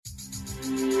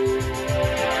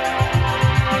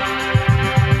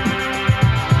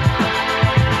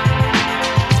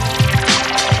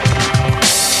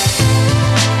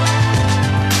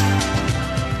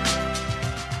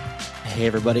Hey,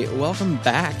 everybody. Welcome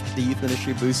back to Youth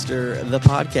Ministry Booster, the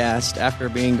podcast, after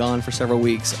being gone for several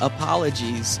weeks.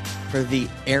 Apologies for the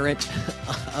errant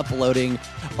uploading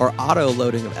or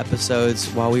auto-loading of episodes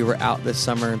while we were out this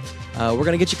summer. We're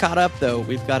going to get you caught up, though.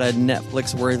 We've got a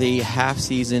Netflix-worthy half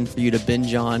season for you to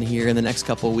binge on here in the next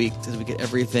couple of weeks as we get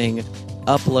everything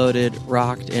uploaded,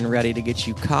 rocked, and ready to get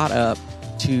you caught up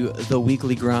to the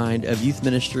weekly grind of youth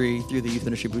ministry through the Youth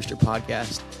Ministry Booster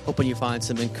podcast. Hoping you find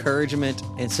some encouragement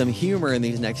and some humor in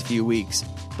these next few weeks.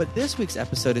 But this week's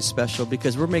episode is special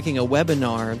because we're making a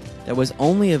webinar that was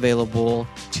only available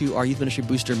to our Youth Ministry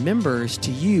Booster members, to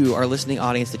you, our listening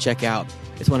audience, to check out.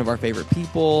 It's one of our favorite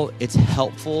people. It's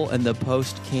helpful in the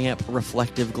post-camp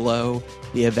reflective glow,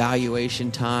 the evaluation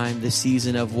time, the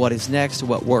season of what is next,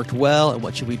 what worked well, and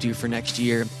what should we do for next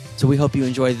year. So we hope you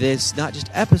enjoy this, not just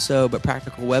episode, but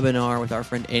practical webinar with our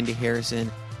friend Andy Harrison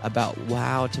about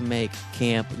how to make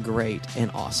camp great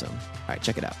and awesome. All right,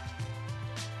 check it out.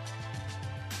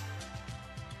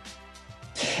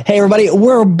 Hey, everybody.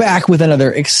 We're back with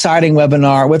another exciting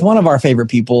webinar with one of our favorite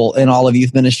people in all of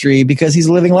youth ministry because he's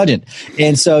a living legend.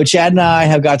 And so Chad and I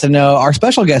have got to know our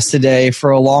special guest today for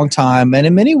a long time, and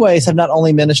in many ways have not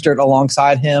only ministered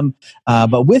alongside him,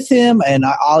 but with him. And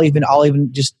I'll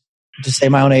even just to say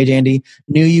my own age, Andy,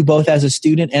 knew you both as a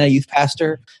student and a youth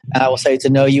pastor. And I will say to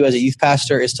know you as a youth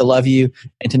pastor is to love you,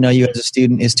 and to know you as a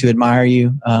student is to admire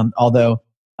you. Although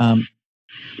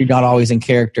you're not always in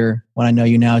character when I know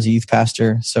you now as a youth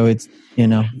pastor. So it's,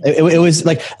 it was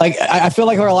like I feel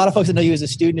like there are a lot of folks that know you as a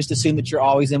student just assume that you're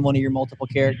always in one of your multiple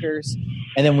characters.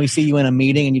 And then we see you in a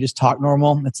meeting and you just talk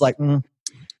normal. It's like,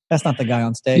 that's not the guy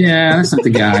on stage. Yeah, that's not the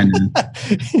guy.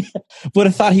 Would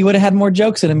have thought he would have had more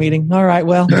jokes in a meeting. All right,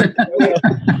 well.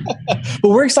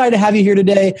 But we're excited to have you here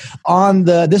today on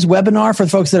this webinar for the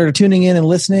folks that are tuning in and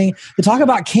listening to talk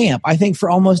about camp. I think for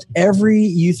almost every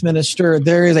youth minister,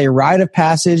 there is a rite of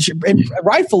passage, and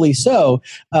rightfully so,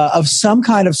 of some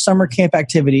kind of summer camp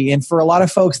activity. And for a lot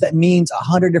of folks, that means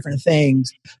 100 different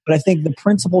things. But I think the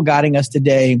principle guiding us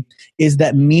today is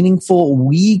that meaningful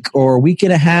week or week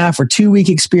and a half or 2-week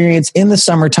experience in the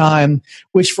summertime,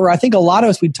 which for I think a lot of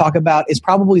us we'd talk about is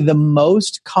probably the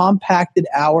most compacted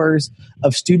hours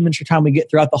of student ministry time we get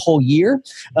throughout the whole year.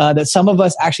 That some of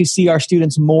us actually see our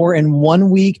students more in 1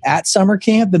 week at summer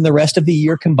camp than the rest of the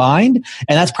year combined.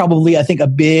 And that's probably, I think, a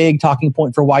big talking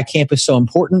point for why camp is so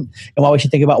important and why we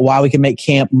should think about why we can make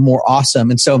camp more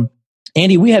awesome. And so,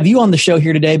 Andy, we have you on the show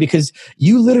here today because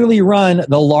you literally run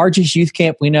the largest youth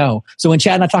camp we know. So when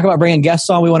Chad and I talk about bringing guests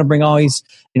on, we want to bring all these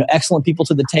excellent people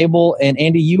to the table. And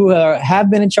Andy, you are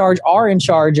in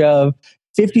charge of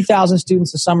 50,000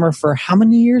 students a summer for how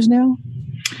many years now?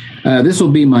 This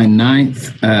will be my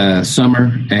 9th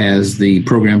summer as the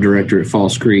program director at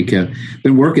Falls Creek.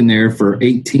 Been working there for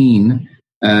 18,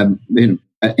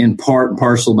 in part and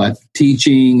parcel by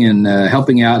teaching and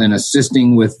helping out and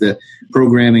assisting with the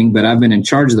programming. But I've been in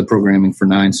charge of the programming for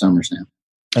 9 summers now.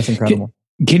 That's incredible.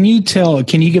 Can you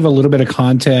give a little bit of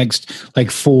context, like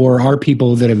for our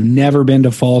people that have never been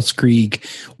to Falls Creek,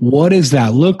 what does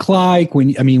that look like? When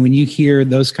you hear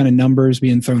those kind of numbers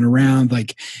being thrown around,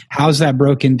 like how's that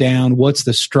broken down? What's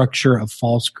the structure of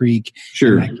Falls Creek?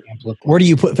 Sure. Where do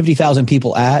you put 50,000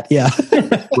 people at? Yeah.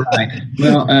 Right.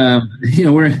 Well,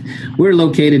 we're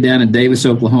located down in Davis,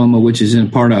 Oklahoma, which is in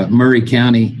part of Murray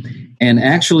County. And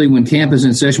actually, when camp is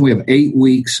in session, we have 8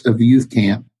 weeks of youth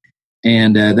camp.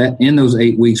 And that in those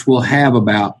 8 weeks, we'll have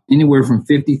about anywhere from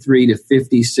 53 to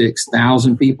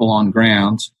 56,000 people on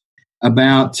grounds.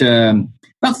 About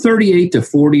 38 to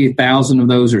 40,000 of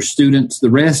those are students. The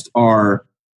rest are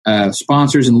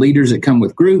sponsors and leaders that come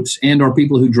with groups and are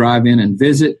people who drive in and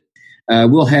visit.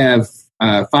 We'll have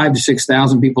 5,000 to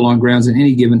 6,000 people on grounds at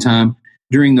any given time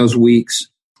during those weeks,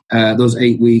 those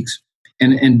 8 weeks.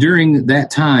 And during that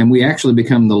time, we actually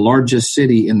become the largest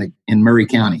city in Murray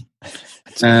County.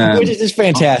 Which is just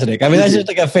fantastic. I mean, that's just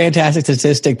like a fantastic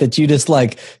statistic that you just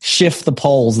like shift the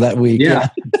polls that week. Yeah.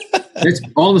 It's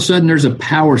all of a sudden there's a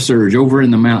power surge over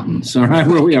in the mountains, all right,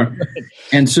 where we are.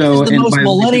 And so, it's the most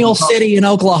millennial city in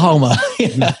Oklahoma.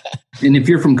 Yeah. And if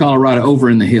you're from Colorado, over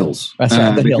in the hills. That's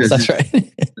right. The hills. That's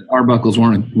right. Arbuckles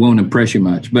won't impress you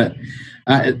much, but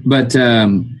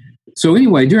so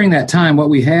anyway, during that time, what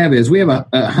we have is we have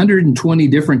 120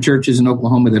 different churches in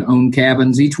Oklahoma that own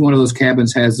cabins. Each one of those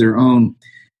cabins has their own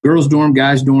girls' dorm,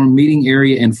 guys' dorm, meeting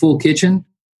area, and full kitchen.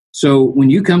 So when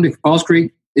you come to Falls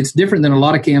Creek, it's different than a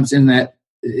lot of camps in that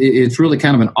it's really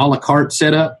kind of an a la carte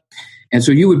setup. And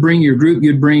so you would bring your group,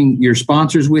 you'd bring your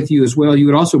sponsors with you as well. You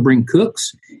would also bring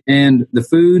cooks, and the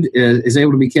food is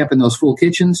able to be kept in those full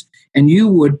kitchens. And you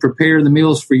would prepare the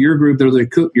meals for your group, or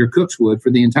your cooks would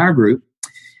for the entire group.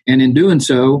 And in doing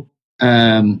so,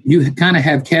 you kind of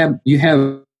have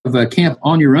a camp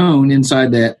on your own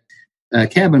inside that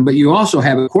cabin, but you also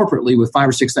have it corporately with 5,000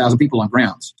 or 6,000 people on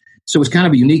grounds. So it's kind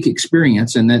of a unique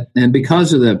experience, and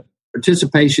because of the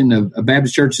participation of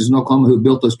Baptist churches in Oklahoma who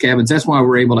built those cabins, that's why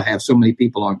we're able to have so many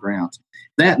people on grounds.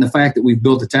 That and the fact that we've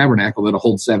built a tabernacle that'll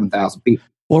hold 7,000 people.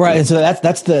 Well, right, and so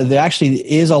that's the actually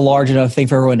is a large enough thing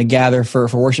for everyone to gather for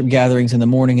worship gatherings in the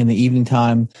morning and the evening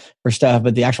time for stuff.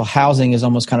 But the actual housing is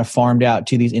almost kind of farmed out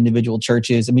to these individual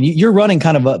churches. I mean, you're running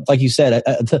kind of like you said,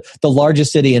 the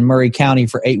largest city in Murray County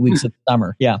for 8 weeks of the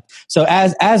summer. Yeah. So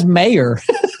as mayor.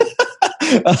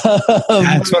 That's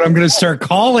what I'm going to start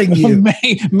calling you,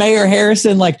 Mayor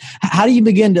Harrison. Like, how do you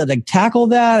begin to tackle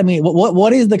that? I mean,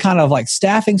 what is the kind of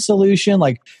staffing solution?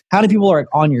 Like, how many people are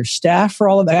on your staff for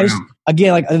all of that?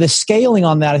 Again, the scaling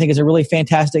on that, I think is a really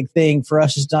fantastic thing for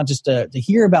us, just not just to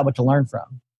hear about, but to learn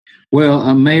from. Well,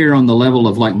 a mayor on the level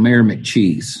of Mayor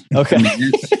McCheese. Okay, I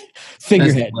mean,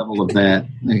 figurehead. That's the level of that.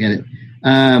 I get it.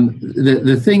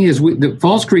 The thing is, the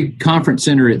Falls Creek Conference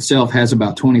Center itself has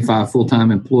about 25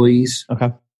 full-time employees.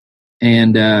 Okay.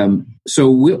 And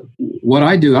what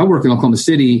I do, I work in Oklahoma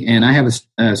City, and I have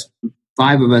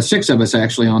six of us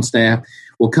actually on staff.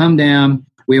 We'll come down.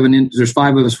 There's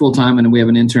 5 of us full-time, and we have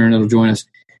an intern that'll join us.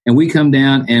 And we come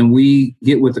down and we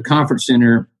get with the conference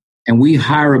center, and we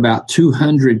hire about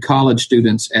 200 college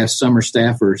students as summer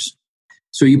staffers.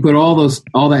 So you put all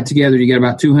that together, you get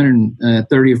about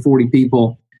 230 or 40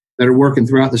 people that are working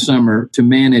throughout the summer to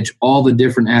manage all the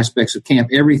different aspects of camp,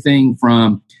 everything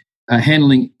from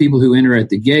handling people who enter at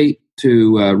the gate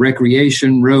to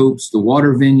recreation, ropes, the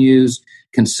water venues,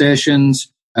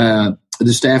 concessions,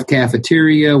 the staff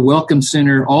cafeteria, welcome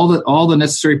center, all the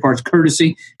necessary parts,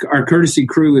 courtesy. Our courtesy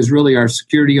crew is really our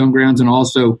security on grounds, and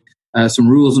also some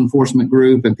rules enforcement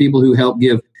group and people who help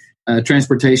give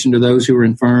transportation to those who are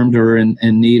infirmed or in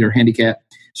need or handicapped.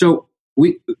 So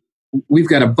we've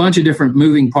got a bunch of different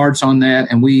moving parts on that,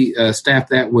 and we staff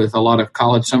that with a lot of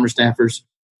college summer staffers,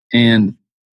 and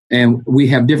we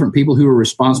have different people who are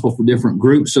responsible for different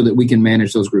groups so that we can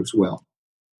manage those groups well.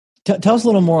 Tell us a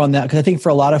little more on that, because I think for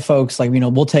a lot of folks,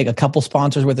 we'll take a couple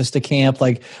sponsors with us to camp.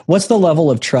 What's the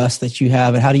level of trust that you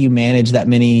have, and how do you manage that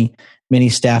many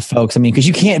staff folks? I mean, because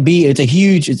you can't it's a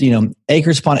huge,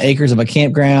 acres upon acres of a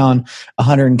campground,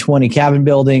 120 cabin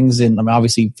buildings, and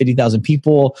obviously 50,000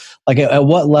 people. At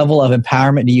what level of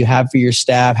empowerment do you have for your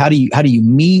staff? How do you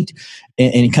meet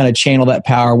and kind of channel that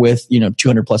power with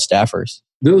 200 plus staffers?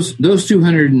 Those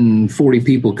 240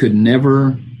 people could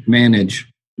never manage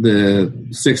the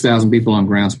 6,000 people on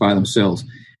grounds by themselves.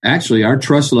 Actually, our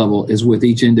trust level is with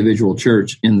each individual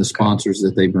church in the sponsors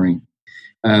that they bring.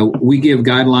 We give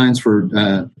guidelines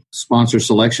for sponsor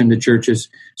selection to churches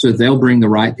so that they'll bring the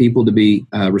right people to be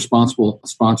responsible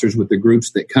sponsors with the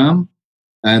groups that come.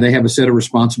 They have a set of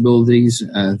responsibilities,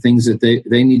 things that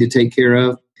they need to take care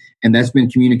of, and that's been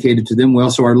communicated to them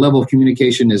well. So our level of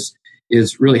communication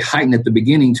is really heightened at the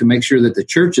beginning to make sure that the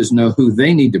churches know who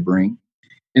they need to bring.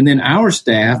 And then our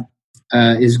staff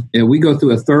we go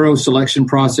through a thorough selection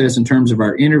process in terms of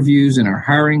our interviews and our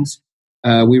hirings.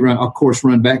 We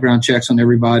run background checks on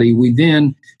everybody. We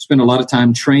then spend a lot of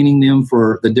time training them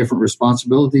for the different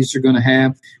responsibilities they're going to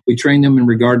have. We train them in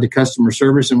regard to customer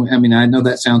service. And I know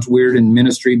that sounds weird in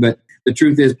ministry, but the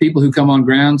truth is people who come on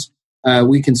grounds,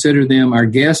 we consider them our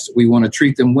guests. We want to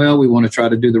treat them well. We want to try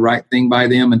to do the right thing by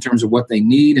them in terms of what they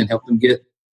need and help them get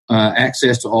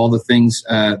access to all the things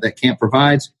that camp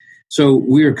provides. So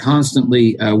we are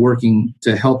constantly working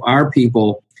to help our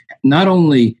people not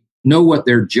only know what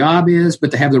their job is,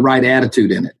 but to have the right attitude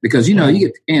in it. Because, you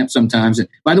get to camp sometimes. And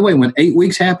by the way, when 8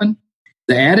 weeks happen,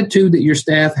 the attitude that your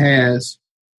staff has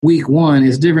week 1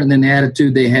 is different than the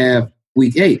attitude they have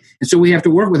week 8. And so we have to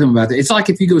work with them about that. It's like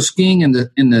if you go skiing in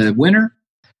the winter,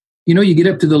 you get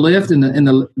up to the lift and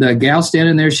the gal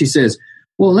standing there, she says,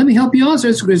 well, let me help you on. So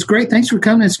it's great. Thanks for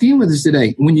coming and skiing with us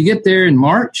today. When you get there in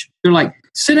March, they're like,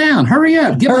 sit down, hurry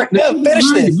up, finish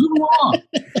this. Move along.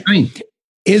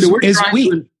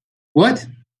 What?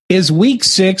 Is week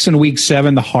 6 and week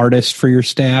 7 the hardest for your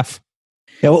staff?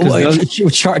 Yeah,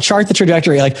 chart the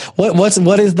trajectory.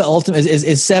 What is the ultimate?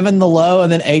 Is 7 the low,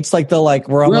 and then 8's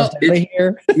we're almost out of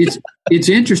here? It's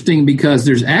interesting because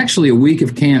there's actually a week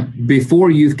of camp before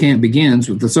youth camp begins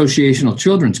with Associational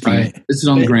Children's Camp. Right. This is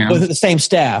on the ground with the same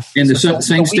staff, and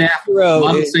same staff. A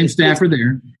lot of the same staff are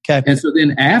there. Okay. And so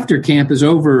then after camp is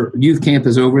over, youth camp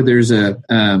is over. There's a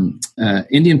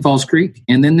Indian Falls Creek,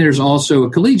 and then there's also a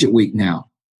collegiate week now.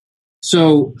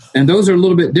 So, and those are a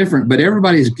little bit different, but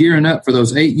everybody's gearing up for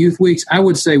those 8 youth weeks. I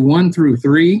would say 1 through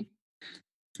 3,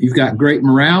 you've got great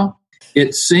morale.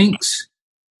 It sinks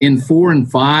in 4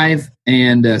 and 5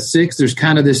 and 6. There's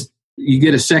kind of this you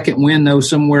get a second win though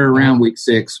somewhere around week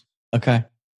 6. Okay.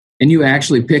 And you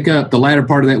actually pick up the latter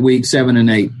part of that week 7 and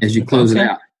 8 as you close it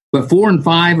out. But 4 and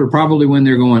 5 are probably when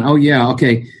they're going, oh yeah,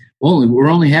 okay. Well, we're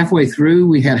only halfway through.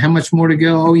 We had how much more to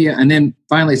go? Oh yeah. And then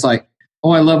finally it's like,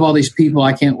 oh, I love all these people.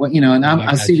 I can't, and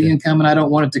I see the income and I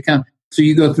don't want it to come. So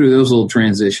you go through those little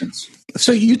transitions.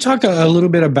 So you talked a little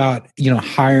bit about,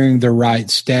 hiring the right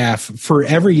staff for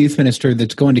every youth minister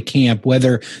that's going to camp,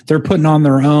 whether they're putting on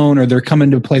their own or they're coming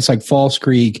to a place like Falls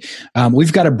Creek.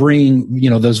 We've got to bring,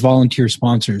 those volunteer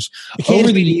sponsors.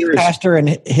 Over the years, pastor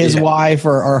and his wife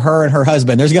or her and her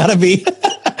husband, there's got to be,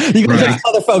 you got to take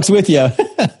other folks with you.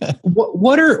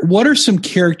 What are some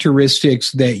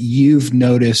characteristics that you've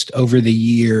noticed over the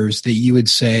years that you would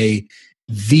say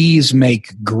these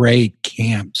make great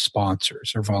camp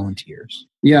sponsors or volunteers?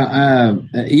 Yeah.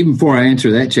 Even before I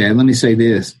answer that, Chad, let me say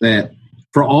this, that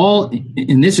for all,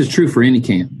 and this is true for any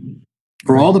camp,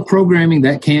 for all the programming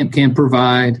that camp can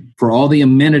provide, for all the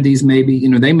amenities, maybe,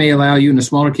 they may allow you in a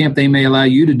smaller camp, they may allow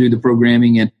you to do the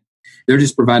programming and they're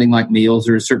just providing like meals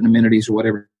or certain amenities or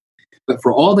whatever. But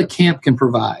for all the camp can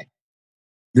provide,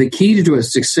 the key to a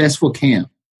successful camp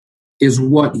is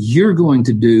what you're going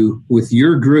to do with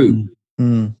your group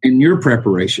in your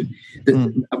preparation.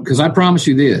 Because I promise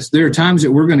you this, there are times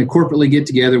that we're going to corporately get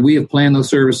together. We have planned those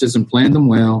services and planned them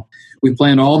well. We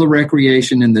planned all the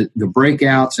recreation and the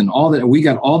breakouts and all that. We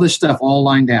got all this stuff all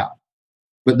lined out.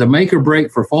 But the make or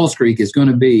break for Falls Creek is going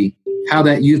to be how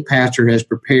that youth pastor has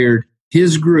prepared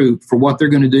his group for what they're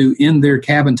going to do in their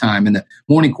cabin time, in the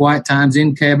morning quiet times,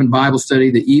 in cabin Bible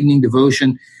study, the evening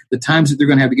devotion, the times that they're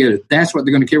going to have together. That's what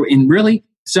they're going to carry. And really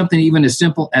something even as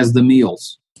simple as the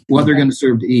meals, what they're going to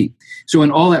serve to eat. So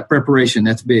in all that preparation,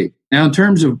 that's big. Now, in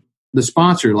terms of the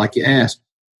sponsor, like you asked,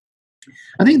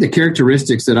 I think the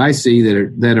characteristics that I see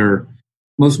that are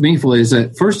most meaningful is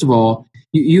that, first of all,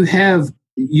 you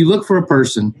look for a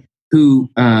person who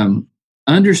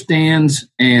understands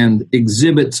and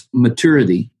exhibits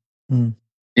maturity and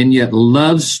yet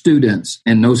loves students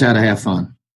and knows how to have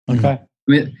fun. Okay.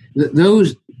 I mean,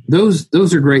 those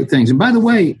are great things. And by the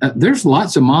way, there's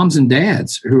lots of moms and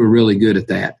dads who are really good at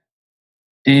that.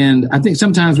 And I think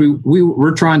sometimes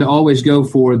we're trying to always go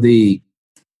for the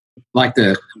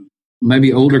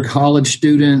maybe older college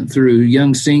student through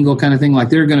young single kind of thing. Like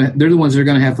they're the ones that are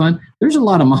going to have fun. There's a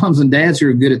lot of moms and dads who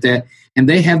are good at that. And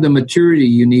they have the maturity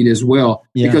you need as well.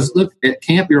 Yeah. Because look, at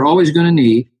camp, you're always going to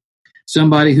need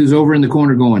somebody who's over in the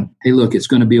corner going, hey, look, it's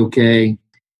going to be okay.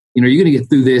 You're going to get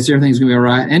through this. Everything's going to be all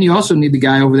right. And you also need the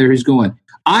guy over there who's going,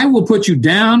 I will put you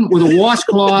down with a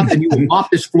washcloth and you will mop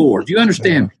this floor. Do you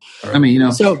understand me? I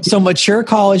mean, So mature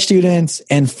college students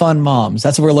and fun moms.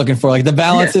 That's what we're looking for. Like the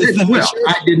balance is. Well,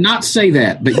 I did not say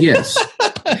that, but yes.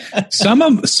 Some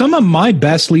of my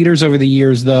best leaders over the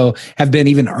years, though, have been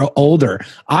even older.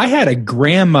 I had a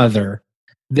grandmother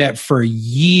that for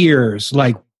years,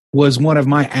 was one of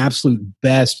my absolute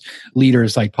best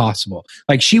leaders possible.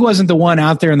 She wasn't the one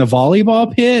out there in the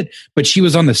volleyball pit, but she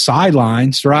was on the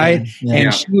sidelines, right? Yeah.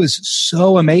 And she was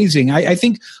so amazing. I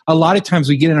think a lot of times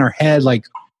we get in our head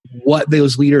what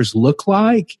those leaders look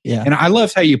like. Yeah. And I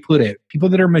love how you put it. People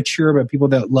that are mature, but people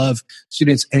that love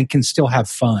students and can still have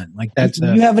fun. That's.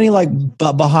 Do you have any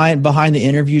behind the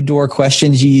interview door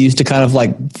questions you use to kind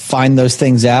of find those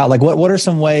things out? What are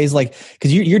some ways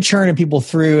because you're churning people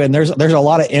through and there's a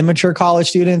lot of immature college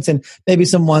students and maybe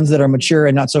some ones that are mature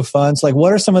and not so fun. So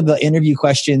what are some of the interview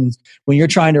questions when you're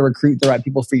trying to recruit the right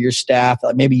people for your staff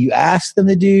that maybe you ask them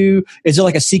to do? Is there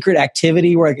a secret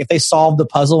activity where if they solve the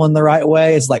puzzle in the right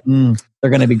way, it's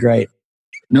they're going to be great?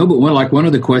 No, but one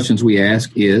of the questions we ask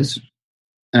is,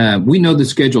 we know the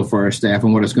schedule for our staff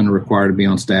and what it's going to require to be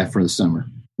on staff for the summer.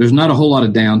 There's not a whole lot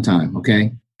of downtime,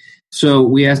 okay? So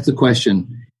we ask the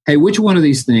question, hey, which one of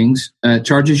these things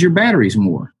charges your batteries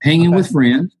more? Hanging with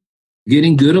friends,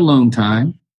 getting good alone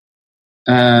time,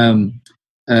 watching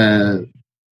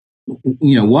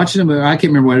them. I can't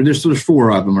remember what, there's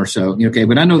 4 of them or so, okay?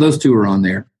 But I know those 2 are on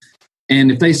there. And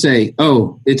if they say,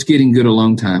 oh, it's getting good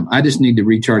alone time, I just need to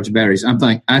recharge the batteries.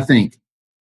 I think,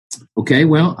 okay,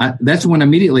 well, that's when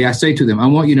immediately I say to them, I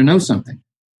want you to know something.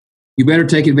 You better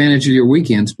take advantage of your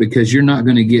weekends because you're not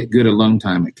going to get good alone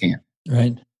time at camp.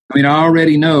 Right. I mean, I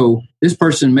already know this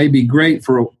person may be great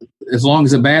for as long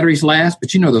as the batteries last,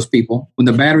 but those people, when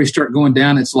the batteries start going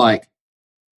down, it's like,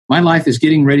 my life is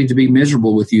getting ready to be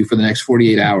miserable with you for the next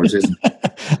 48 hours, isn't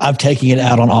it? I'm taking it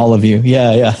out on all of you.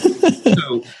 Yeah.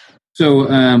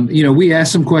 So, we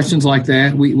ask some questions like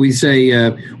that. We say,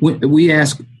 we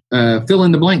ask fill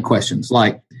in the blank questions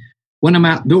like, when I'm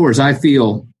outdoors, I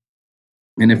feel,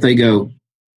 and if they go,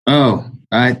 oh,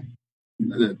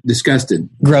 disgusted,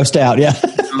 grossed out. Yeah.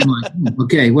 I'm like,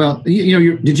 okay, well,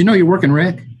 did you know you're working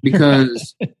rec?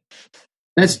 Because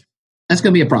that's going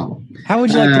to be a problem. How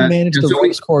would you like to manage the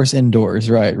race course indoors?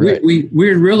 Right.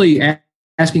 We're really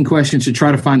asking questions to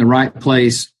try to find the right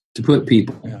place to put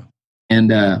people.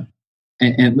 Yeah.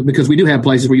 And because we do have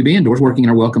places where you be indoors working in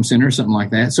our welcome center or something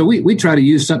like that. So we try to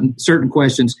use certain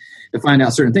questions to find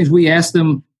out certain things. We ask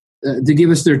them to give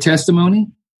us their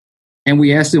testimony. And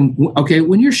we ask them, okay,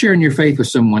 when you're sharing your faith with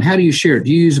someone, how do you share it?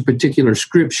 Do you use a particular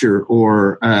scripture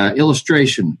or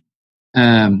illustration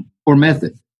or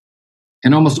method?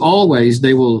 And almost always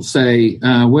they will say,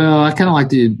 well, I kind of like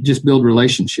to just build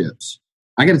relationships.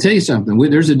 I got to tell you something.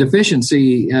 There's a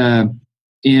deficiency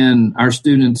in our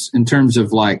students in terms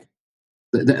of like,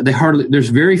 there's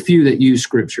very few that use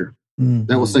scripture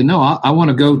that will say, no, I want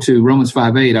to go to Romans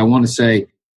 5:8. I want to say,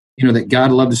 that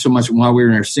God loved us so much while we were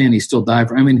in our sin, he still died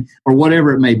for, or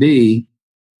whatever it may be.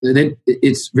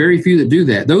 It's very few that do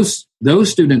that.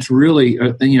 Those students really,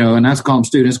 and I call them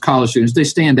students, college students, they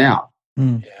stand out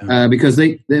because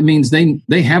that means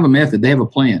they have a method, they have a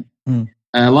plan.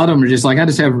 A lot of them are just like, I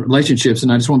just have relationships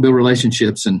and I just want to build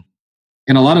relationships. And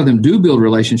a lot of them do build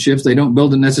relationships. They don't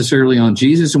build it necessarily on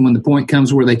Jesus. And when the point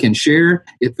comes where they can share,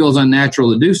 it feels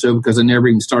unnatural to do so because they never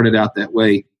even started out that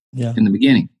way in the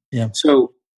beginning. Yeah.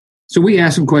 So we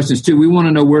ask some questions too. We want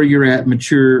to know where you're at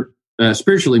mature,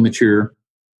 spiritually mature,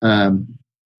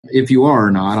 if you are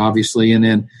or not, obviously. And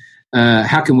then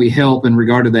how can we help in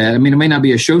regard to that? It may not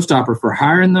be a showstopper for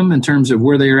hiring them in terms of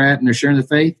where they're at and they're sharing the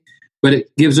faith, but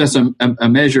it gives us a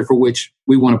measure for which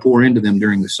we want to pour into them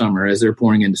during the summer as they're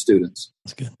pouring into students.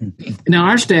 That's good. Now,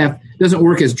 our staff doesn't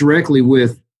work as directly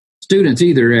with students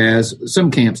either as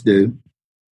some camps do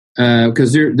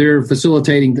because they're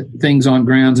facilitating things on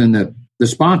grounds and the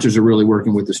sponsors are really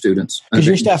working with the students. Because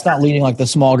your staff's not leading like the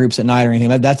small groups at night or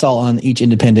anything. That's all on each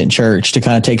independent church to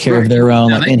kind of take care of their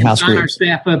own in-house groups. Our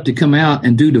staff up to come out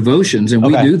and do devotions, and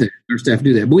we do that. Our staff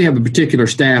do that. But we have a particular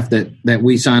staff that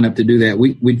we sign up to do that.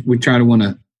 We try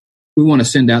to we want to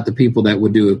send out the people that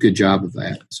would do a good job of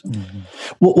that. So.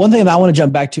 Well, one thing that I want to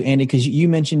jump back to, Andy, because you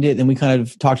mentioned it and we kind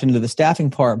of talked into the staffing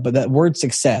part, but that word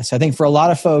success, I think for a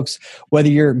lot of folks, whether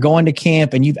you're going to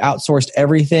camp and you've outsourced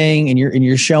everything and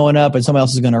you're showing up and somebody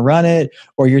else is going to run it,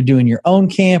 or you're doing your own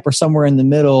camp or somewhere in the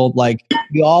middle, like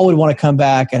we all would want to come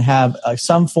back and have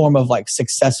some form of like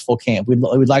successful camp. We'd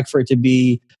like for it to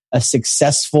be a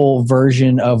successful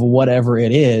version of whatever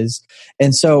it is.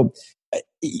 And so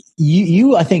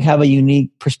you, I think, have a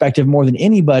unique perspective more than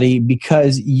anybody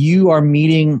because you are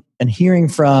meeting and hearing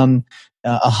from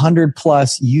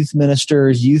 100+ youth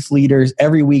ministers, youth leaders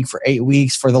every week for 8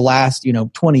 weeks for the last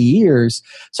 20 years.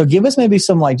 So give us maybe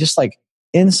some just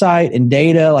insight and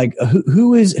data, like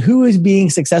who is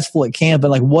being successful at camp and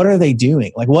like what are they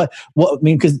doing? Like what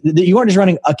because you aren't just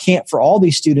running a camp for all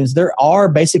these students. There are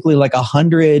basically like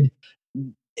 100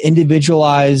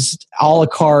 individualized, a la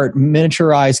carte,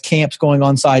 miniaturized camps going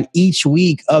on site each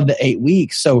week of the 8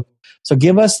 weeks. So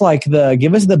give us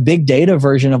the big data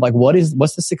version of like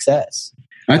what's the success?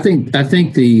 I think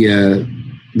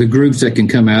the groups that can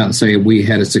come out and say we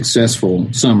had a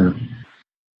successful summer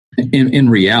in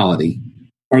reality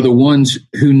are the ones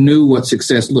who knew what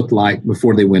success looked like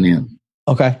before they went in.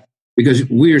 Okay. Because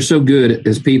we are so good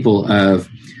as people of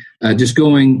just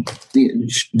going,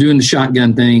 doing the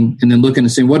shotgun thing, and then looking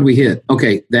and saying, what did we hit?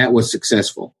 Okay, that was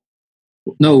successful.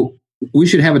 No, we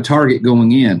should have a target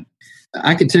going in.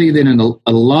 I can tell you that in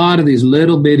a lot of these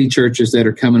little bitty churches that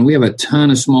are coming, we have a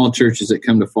ton of small churches that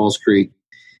come to Falls Creek.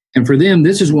 And for them,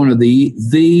 this is one of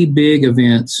the big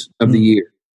events of the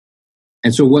year.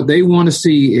 And so what they want to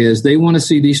see is they want to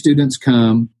see these students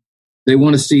come. They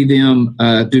want to see them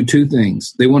do two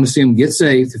things. They want to see them get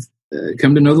saved,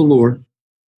 come to know the Lord,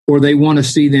 or they want to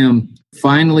see them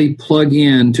finally plug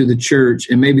in to the church.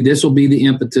 And maybe this will be the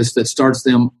impetus that starts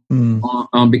them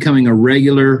on becoming a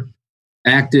regular,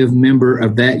 active member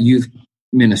of that youth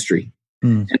ministry.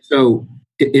 And so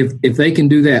if they can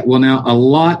do that, well, now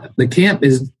the camp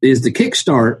is the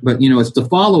kickstart, but it's the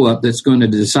follow-up that's going to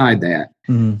decide that.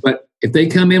 But if they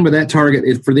come in with that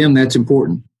target, for them, that's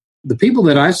important. The people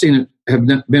that I've seen have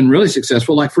been really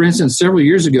successful, like for instance, several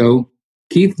years ago,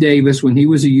 Keith Davis, when he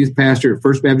was a youth pastor at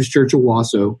First Baptist Church of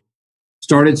Wasso,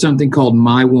 started something called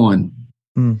My One.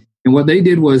 And what they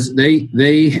did was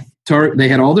they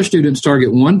had all their students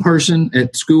target one person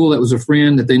at school that was a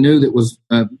friend that they knew that was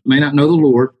may not know the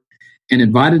Lord, and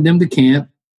invited them to camp.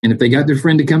 And if they got their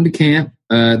friend to come to camp,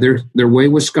 their way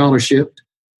was scholarship.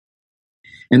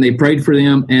 and they prayed for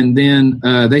them. And then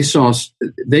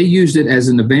they used it as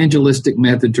an evangelistic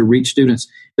method to reach students.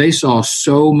 They saw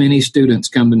so many students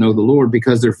come to know the Lord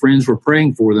because their friends were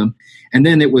praying for them. And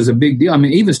then it was a big deal. I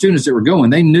mean, even students that were going,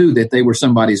 they knew that they were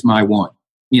somebody's my one.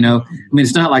 You know, I mean,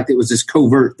 it's not like it was this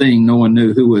covert thing. No one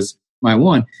knew who was my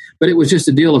one, but it was just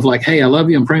a deal of like, hey, I love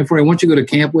you. I'm praying for you. I want you to go to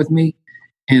camp with me.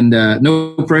 And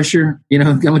no pressure, you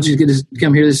know, I want you to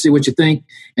come here to see what you think.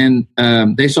 And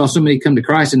they saw somebody come to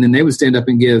Christ, and then they would stand up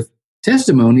and give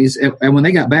testimonies. And when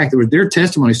they got back, their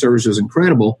testimony service was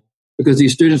incredible because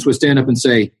these students would stand up and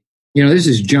say, you know, this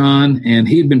is John, and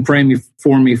he'd been praying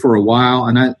for me for a while.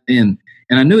 And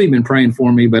I knew he'd been praying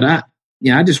for me, but I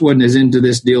just wasn't as into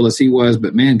this deal as he was.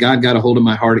 But man, God got a hold of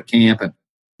my heart at camp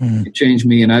and it changed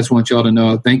me. And I just want y'all to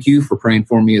know, thank you for praying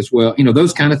for me as well. You know,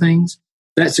 those kind of things,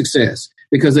 that's success.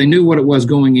 Because they knew what it was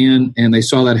going in, and they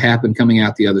saw that happen coming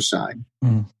out the other side.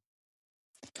 Well,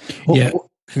 yeah,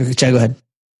 Chad, go ahead.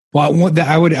 Well,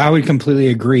 I would completely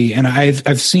agree, and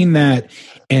I've seen that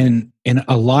in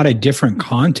a lot of different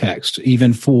contexts,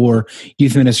 even for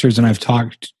youth ministers, and I've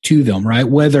talked to them. Right,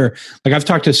 whether like I've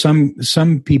talked to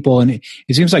some people, and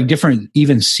it seems like different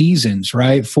even seasons,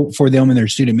 right, for them in their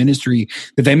student ministry,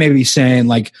 that they may be saying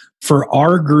like, for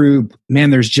our group,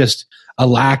 man, there's just a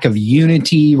lack of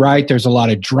unity, right? There's a lot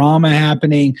of drama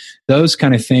happening, those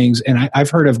kind of things. And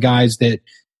I've heard of guys that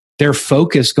their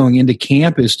focus going into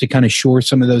camp is to kind of shore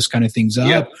some of those kind of things up,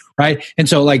 yep. Right? And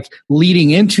so like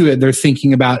leading into it, they're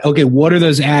thinking about, okay, what are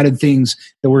those added things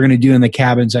that we're going to do in the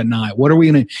cabins at night? What are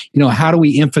we going to, you know, how do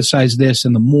we emphasize this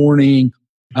in the morning?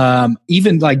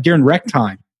 Even like during rec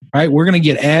time, right? We're going to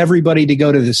get everybody to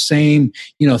go to the same,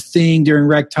 you know, thing during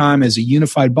rec time as a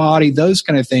unified body, those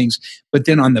kind of things. But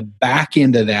then on the back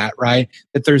end of that, right,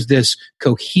 that there's this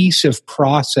cohesive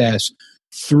process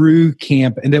through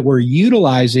camp, and that we're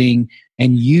utilizing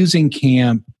and using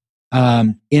camp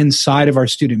inside of our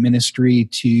student ministry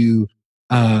to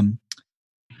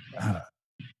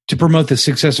promote the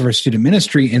success of our student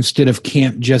ministry, instead of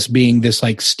camp just being this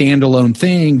like standalone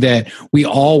thing that we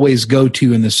always go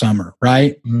to in the summer,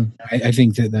 right? Mm-hmm. I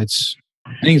think it's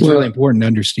really important to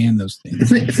understand those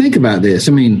things. Think about this.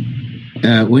 I mean,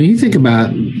 when you think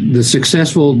about the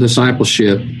successful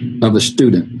discipleship of a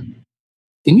student,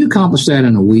 can you accomplish that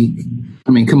in a week?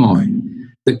 I mean, come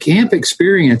on. The camp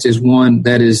experience is one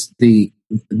that is the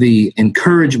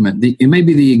encouragement. It may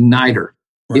be the igniter.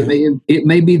 Right. It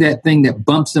may be that thing that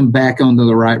bumps them back onto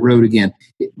the right road again.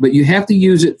 But you have to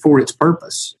use it for its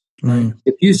purpose. Right.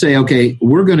 If you say, okay,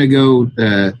 we're going to go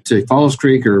to Falls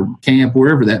Creek or camp,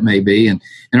 wherever that may be, and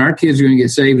our kids are going to get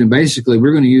saved, and basically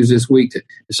we're going to use this week to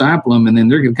disciple them, and then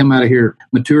they're going to come out of here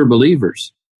mature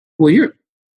believers. Well,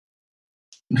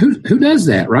 who does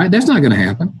that, right? That's not going to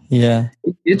happen. Yeah.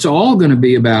 It's all going to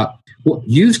be about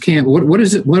use camp. What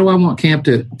is it? What do I want camp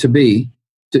to be?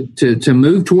 To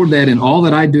move toward that in all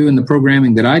that I do in the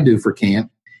programming that I do for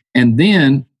camp. And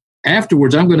then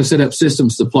afterwards, I'm going to set up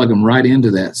systems to plug them right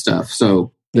into that stuff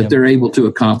so that they're able to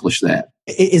accomplish that.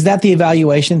 Is that the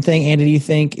evaluation thing, Andy, do you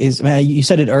think? You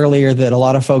said it earlier that a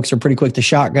lot of folks are pretty quick to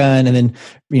shotgun, and then,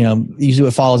 you know, usually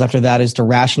what follows after that is to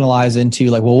rationalize into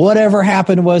like, well, whatever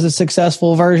happened was a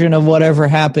successful version of whatever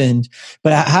happened.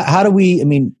 But how do we, I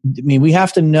mean, we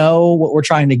have to know what we're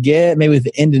trying to get, maybe with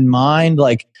the end in mind.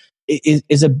 Like,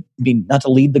 not to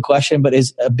lead the question, but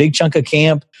is a big chunk of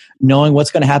camp knowing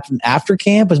what's going to happen after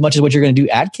camp as much as what you're going to do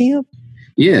at camp?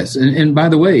 Yes. And by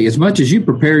the way, as much as you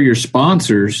prepare your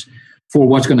sponsors for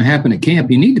what's going to happen at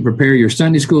camp, you need to prepare your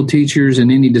Sunday school teachers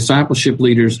and any discipleship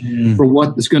leaders for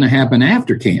what is going to happen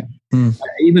after camp,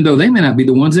 even though they may not be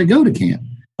the ones that go to camp.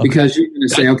 Okay. Because you're going to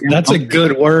say, okay, that's a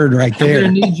good word right there.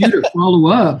 I'm going to need you to follow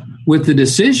up with the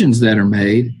decisions that are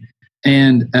made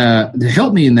and to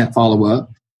help me in that follow up.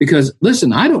 Because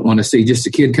listen, I don't want to see just a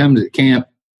kid come to camp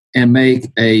and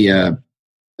make a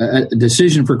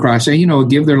decision for Christ, say,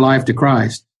 give their life to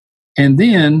Christ, and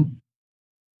then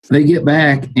they get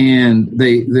back and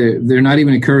they're not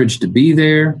even encouraged to be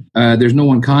there. There's no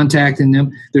one contacting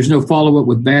them. There's no follow up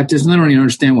with baptism. They don't even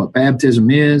understand what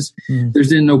baptism is. There's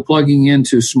then no plugging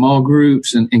into small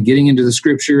groups and getting into the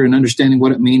Scripture and understanding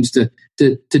what it means to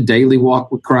daily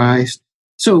walk with Christ.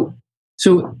 So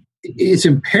it's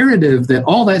imperative that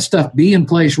all that stuff be in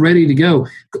place, ready to go,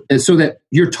 so that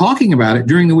you're talking about it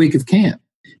during the week of camp.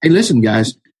 Hey, listen,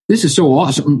 guys, this is so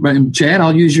awesome. Chad,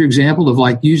 I'll use your example of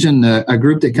like using a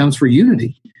group that comes for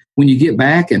unity. When you get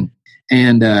back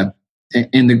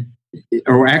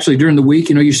or actually during the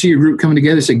week, you see your group coming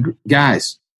together, say,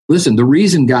 guys, listen, the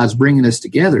reason God's bringing us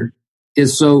together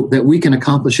is so that we can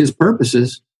accomplish His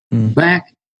purposes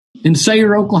back in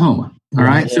Sayre, Oklahoma. All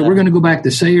right. So we're going to go back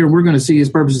to Sayer and we're going to see his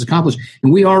purposes accomplished.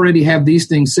 And we already have these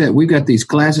things set. We've got these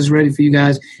classes ready for you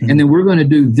guys. And then we're going to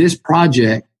do this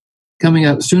project coming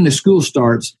up as soon as school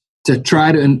starts to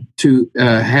try to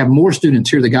have more students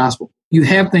hear the gospel. You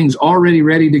have things already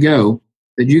ready to go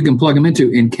that you can plug them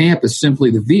into. And camp is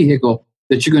simply the vehicle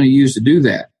that you're going to use to do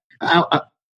that.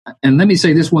 And let me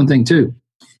say this one thing too.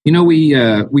 You know,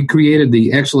 we created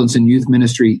the Excellence in Youth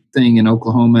Ministry thing in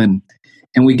Oklahoma,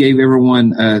 and we gave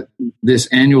everyone this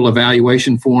annual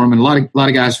evaluation form, and a lot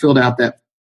of guys filled out that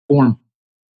form.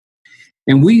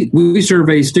 And we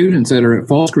survey students that are at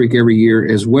Falls Creek every year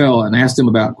as well, and ask them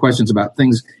about questions about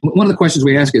things. One of the questions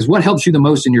we ask is, what helps you the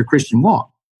most in your Christian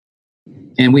walk?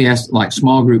 And we ask like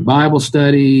small group Bible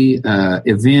study,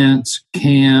 events,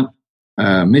 camp,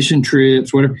 mission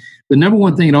trips, whatever. The number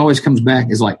one thing that always comes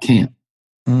back is like camp,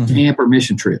 camp or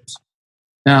mission trips.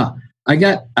 Now,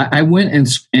 I went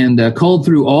and culled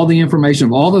through all the information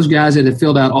of all those guys that had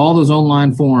filled out all those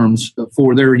online forms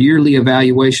for their yearly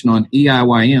evaluation on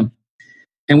EIYM.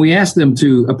 And we asked them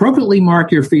to appropriately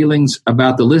mark your feelings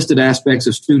about the listed aspects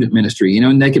of student ministry. You know,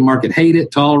 and they can mark it, hate it,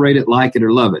 tolerate it, like it,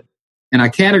 or love it. And I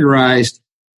categorized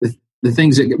the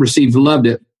things that received loved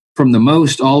it from the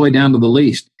most all the way down to the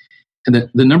least. And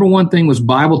the number one thing was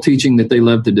Bible teaching that they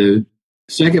loved to do.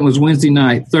 Second was Wednesday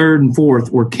night. Third and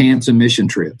fourth were camps and mission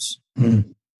trips.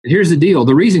 And here's the deal.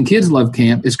 The reason kids love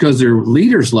camp is because their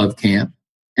leaders love camp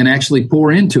and actually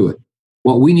pour into it.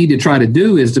 What we need to try to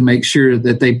do is to make sure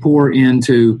that they pour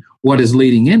into what is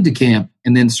leading into camp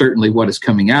and then certainly what is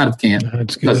coming out of camp,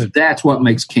 because that's what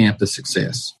makes camp a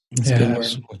success.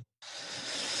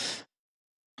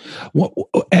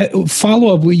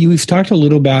 Follow up. We've talked a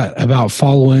little bit about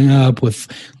following up with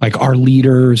like our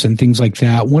leaders and things like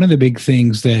that. One of the big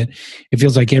things that it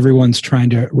feels like everyone's trying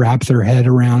to wrap their head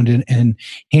around and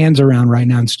hands around right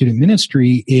now in student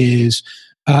ministry is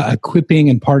equipping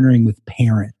and partnering with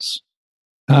parents.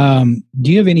 Do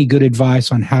you have any good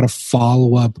advice on how to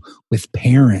follow up with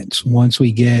parents once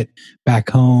we get back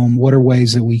home? What are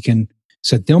ways that we can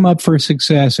set them up for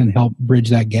success and help bridge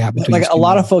that gap between like a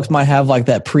lot of folks might have like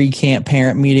that pre-camp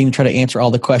parent meeting, try to answer all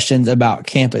the questions about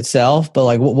camp itself. But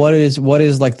like, what is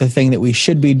like the thing that we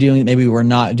should be doing that maybe we're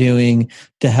not doing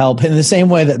to help in the same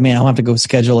way that, man, I'll have to go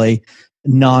schedule a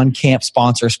non-camp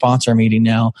sponsor meeting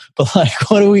now. But like,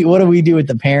 what do we do with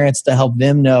the parents to help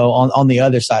them know on the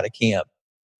other side of camp?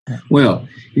 Well,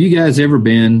 have you guys ever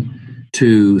been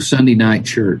to Sunday night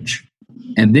church?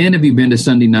 And then have you been to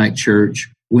Sunday night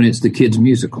church when it's the kids'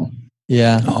 musical?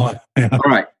 Yeah. All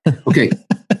right. Okay.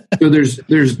 So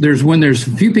there's when there's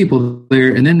a few people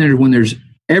there, and then when there's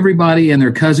everybody and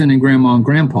their cousin and grandma and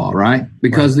grandpa, right?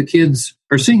 Because the kids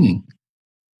are singing.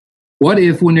 What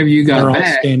if whenever you got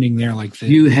back, standing there like this,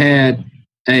 you had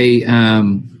a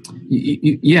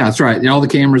yeah, that's right. All the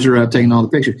cameras are up, taking all the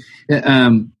pictures.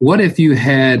 What if you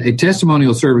had a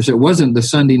testimonial service that wasn't the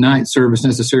Sunday night service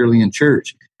necessarily in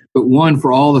church, but one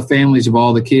for all the families of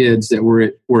all the kids that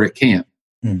were at camp?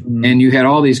 Mm-hmm. And you had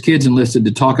all these kids enlisted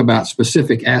to talk about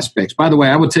specific aspects. By the way,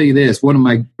 I will tell you this. One of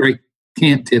my great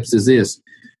camp tips is this.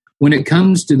 When it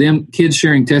comes to them kids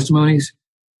sharing testimonies,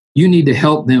 you need to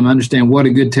help them understand what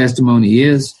a good testimony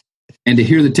is and to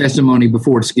hear the testimony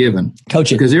before it's given.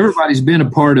 Coach it. Because everybody's been a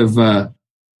part of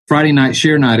Friday night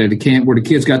share night at a camp where the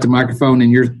kids got the microphone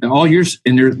and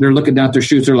they're looking down at their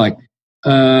shoes. They're like,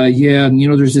 yeah,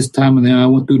 there's this time of the I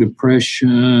went through depression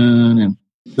and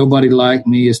nobody liked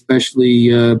me,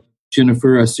 especially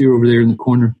Jennifer. I see her over there in the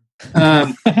corner.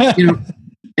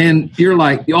 And you're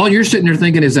like, all you're sitting there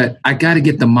thinking is that I got to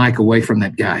get the mic away from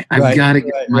that guy. I've got to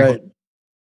get the mic.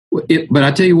 Right. But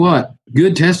I tell you what,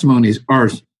 good testimonies are.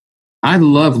 I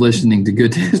love listening to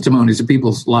good testimonies of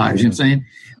people's lives. You know what I'm saying?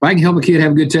 If I can help a kid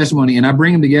have a good testimony and I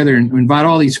bring them together and invite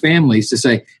all these families to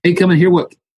say, hey, come and hear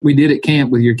what we did at camp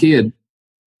with your kid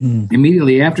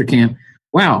immediately after camp.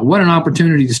 Wow, what an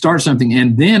opportunity to start something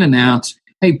and then announce,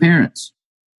 hey, parents,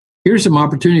 here's some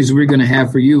opportunities we're going to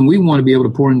have for you, and we want to be able to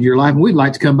pour into your life, and we'd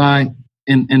like to come by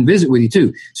and visit with you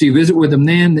too. So you visit with them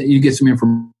then, you get some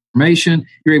information,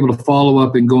 you're able to follow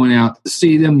up and going out to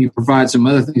see them, you provide some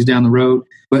other things down the road,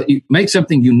 but you make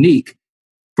something unique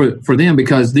for them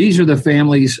because these are the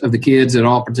families of the kids that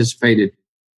all participated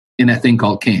in that thing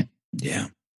called camp. Yeah.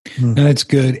 No, that's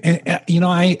good. And,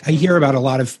 I hear about a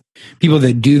lot of people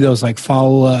that do those like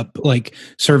follow up like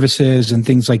services and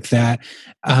things like that.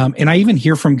 And I even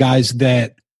hear from guys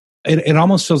that it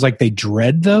almost feels like they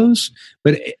dread those,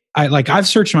 but I've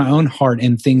searched my own heart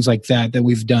and things like that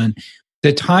we've done.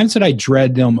 The times that I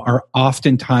dread them are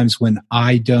oftentimes when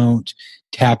I don't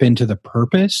tap into the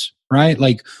purpose, right?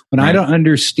 Like when I don't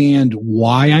understand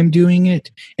why I'm doing it.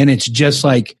 And it's just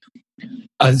like,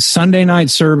 a Sunday night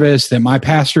service that my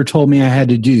pastor told me I had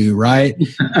to do, right?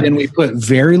 And we put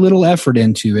very little effort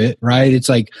into it, right? It's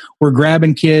like we're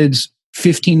grabbing kids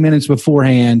 15 minutes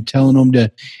beforehand, telling them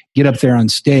to get up there on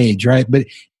stage, right? But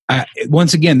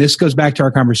once again, this goes back to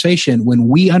our conversation. When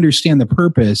we understand the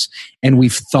purpose and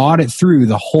we've thought it through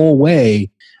the whole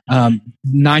way,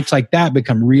 nights like that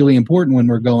become really important when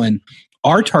we're going,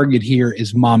 our target here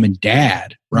is mom and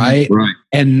dad, right? Right.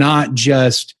 And not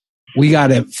just, we got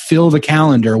to fill the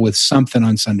calendar with something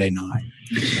on Sunday night.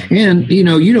 And,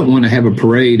 you don't want to have a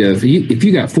parade of, if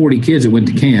you got 40 kids that went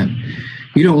to camp,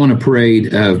 you don't want a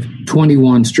parade of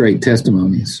 21 straight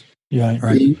testimonies. Yeah,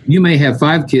 right. You may have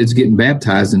 5 kids getting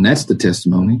baptized, and that's the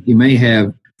testimony. You may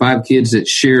have 5 kids that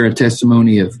share a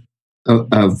testimony of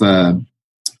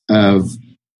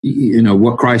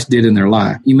what Christ did in their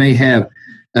life. You may have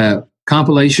a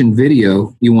compilation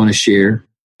video you want to share,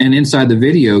 and inside the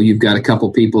video, you've got a couple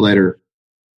people that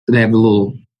have a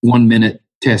little 1-minute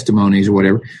testimonies or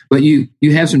whatever. But you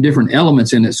have some different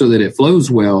elements in it so that it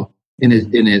flows well and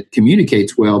it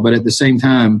communicates well. But at the same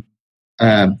time,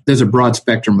 there's a broad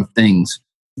spectrum of things.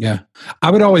 Yeah. I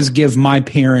would always give my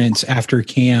parents after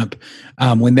camp,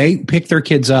 when they pick their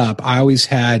kids up, I always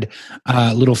had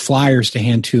little flyers to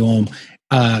hand to them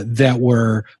that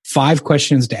were 5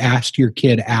 questions to ask your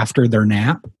kid after their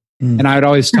nap. And I would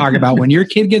always talk about when your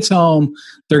kid gets home,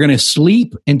 they're going to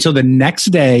sleep until the next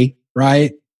day,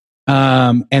 right?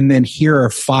 And then here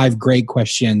are 5 great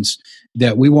questions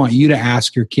that we want you to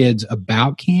ask your kids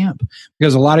about camp.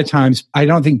 Because a lot of times, I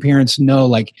don't think parents know,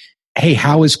 like, hey,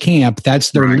 how was camp? That's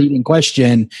their leading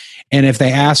question. And if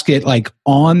they ask it like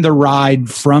on the ride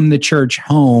from the church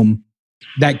home,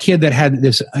 that kid that had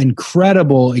this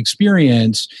incredible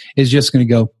experience is just going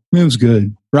to go, it was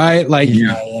good, right? Like,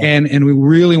 and we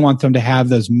really want them to have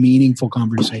those meaningful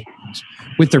conversations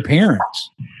with their parents.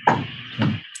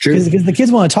 Because the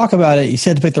kids want to talk about it. You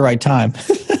said to pick the right time.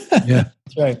 Yeah,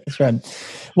 that's right.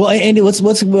 Well, Andy, let's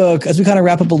as we kind of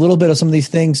wrap up a little bit of some of these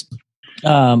things.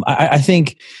 I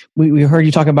think we heard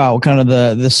you talk about kind of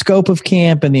the scope of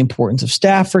camp and the importance of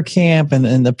staff for camp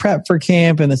and the prep for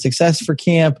camp and the success for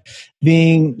camp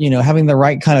being, having the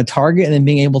right kind of target and then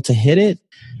being able to hit it.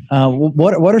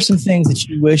 What are some things that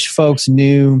you wish folks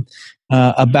knew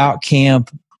about camp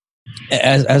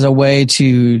as a way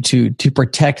to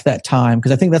protect that time?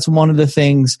 Because I think that's one of the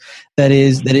things that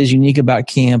is unique about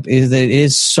camp is that it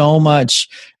is so much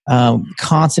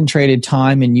concentrated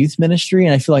time in youth ministry,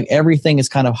 and I feel like everything is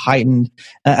kind of heightened.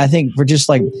 I think for just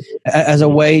like as a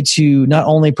way to not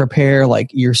only prepare like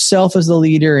yourself as the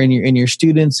leader and your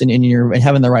students and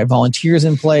having the right volunteers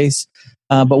in place.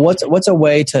 But what's a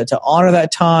way to honor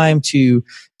that time, to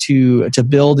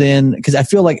build in, because I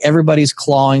feel like everybody's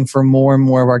clawing for more and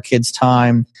more of our kids'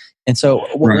 time. And so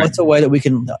what's a way that we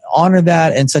can honor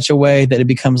that in such a way that it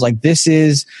becomes like, this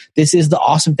is the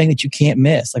awesome thing that you can't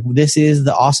miss. Like, this is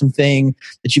the awesome thing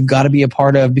that you've got to be a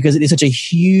part of, because it is such a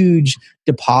huge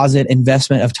deposit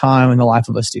investment of time in the life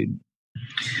of a student.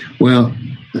 Well,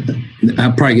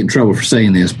 I'll probably get in trouble for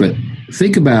saying this, but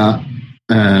think about,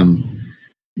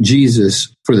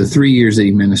 Jesus for the 3 years that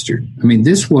he ministered. I mean,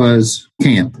 this was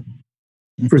camp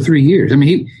for 3 years. I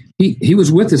mean, he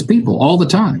was with his people all the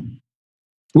time.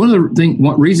 One of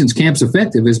the reasons camp's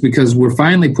effective is because we're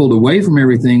finally pulled away from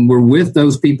everything. We're with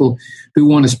those people who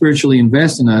want to spiritually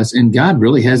invest in us, and God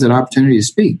really has that opportunity to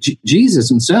speak. Jesus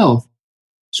himself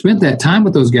spent that time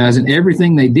with those guys, and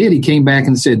everything they did, he came back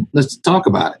and said, let's talk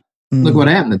about it. Mm-hmm. Look what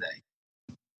happened today.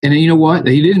 And you know what?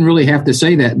 He didn't really have to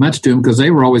say that much to them, because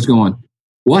they were always going,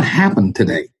 what happened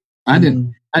today? I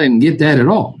didn't get that at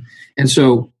all. And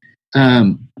so,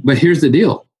 but here's the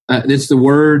deal. It's the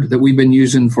word that we've been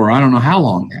using for I don't know how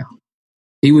long now.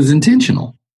 He was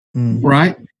intentional,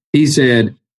 right? He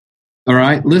said, all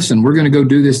right, listen, we're going to go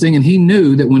do this thing. And he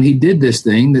knew that when he did this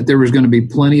thing, that there was going to be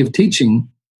plenty of teaching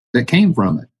that came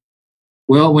from it.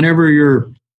 Well, whenever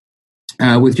you're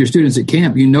with your students at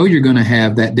camp, you're going to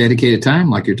have that dedicated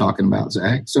time like you're talking about,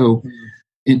 Zach. So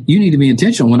you need to be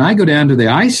intentional. When I go down to the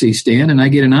icy stand and I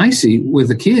get an icy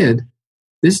with a kid,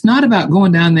 it's not about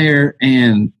going down there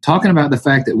and talking about the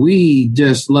fact that we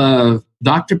just love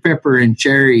Dr. Pepper and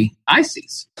cherry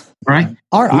ices, right?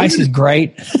 Our ice is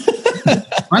great.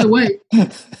 By the way,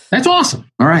 that's awesome.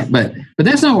 All right, but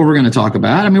that's not what we're going to talk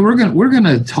about. I mean, we're going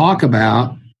to talk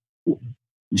about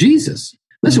Jesus.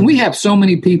 Listen, we have so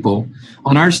many people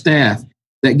on our staff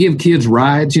that give kids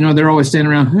rides. They're always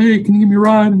standing around. Hey, can you give me a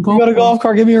ride? And you got a golf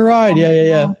cart? Give me a ride.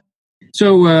 Yeah.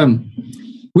 So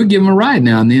we give them a ride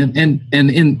now and then, and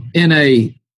in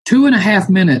a 2.5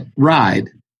 minute ride,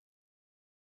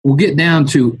 we'll get down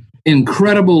to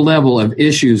incredible level of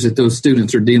issues that those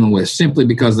students are dealing with simply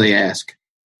because they ask.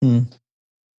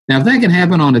 Now, if that can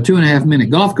happen on a 2.5-minute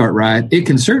golf cart ride, it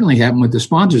can certainly happen with the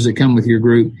sponsors that come with your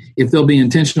group if they'll be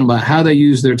intentional about how they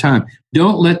use their time.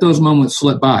 Don't let those moments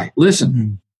slip by.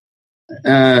 Listen,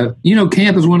 camp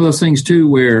is one of those things, too,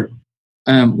 where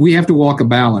we have to walk a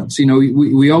balance.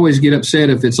 We always get upset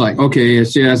if it's like, okay,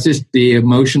 it's just the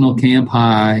emotional camp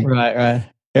high. Right.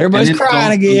 Everybody's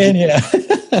crying again. Yeah.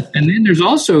 And then there's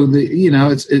also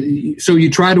so you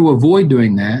try to avoid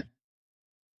doing that,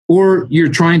 or you're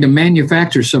trying to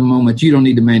manufacture some moment you don't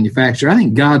need to manufacture. I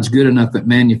think God's good enough at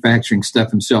manufacturing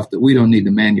stuff himself that we don't need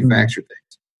to manufacture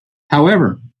things.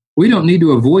 However, we don't need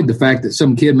to avoid the fact that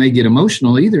some kid may get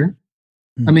emotional either.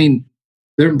 I mean,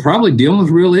 they're probably dealing with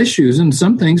real issues, and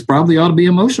some things probably ought to be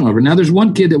emotional over. Now, there's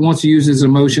one kid that wants to use his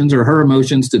emotions or her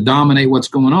emotions to dominate what's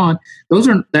going on. Those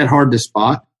aren't that hard to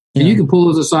spot, and you can pull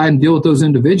those aside and deal with those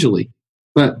individually.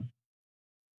 But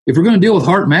if we're going to deal with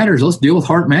heart matters, let's deal with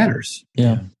heart matters.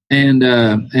 Yeah.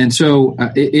 And so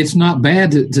it's not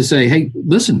bad to say, hey,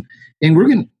 listen, and we're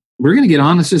going to get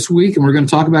honest this week, and we're going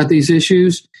to talk about these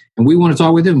issues, and we want to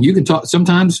talk with them. You can talk.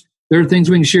 Sometimes there are things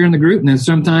we can share in the group, and then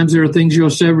sometimes there are things you'll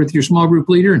share with your small group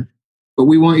leader. But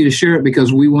we want you to share it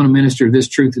because we want to minister this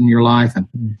truth in your life, and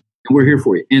we're here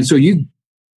for you. And so you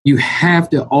have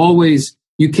to always,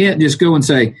 you can't just go and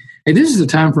say, hey, this is the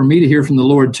time for me to hear from the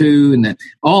Lord too, and that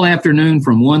all afternoon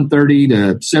from 1:30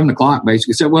 to 7 o'clock,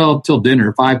 basically. Say, well, till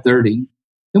dinner, 5:30.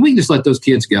 And we can just let those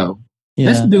kids go.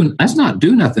 Yeah. That's not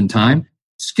do nothing time.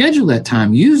 Schedule that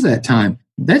time. Use that time.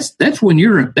 That's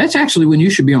actually when you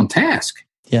should be on task.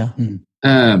 Yeah.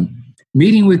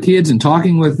 Meeting with kids and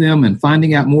talking with them and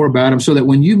finding out more about them, so that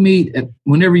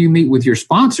whenever you meet with your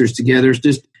sponsors together, it's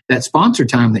just that sponsor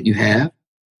time that you have.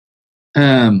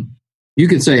 You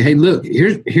could say, hey, look,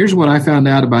 here's what I found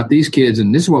out about these kids,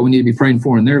 and this is what we need to be praying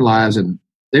for in their lives, and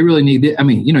they really need it. I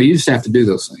mean, you just have to do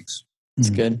those things. That's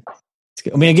good.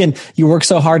 I mean, again, you work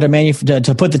so hard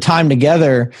to put the time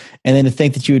together, and then to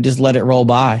think that you would just let it roll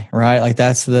by, right? Like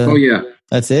that's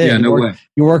it. Yeah, no way.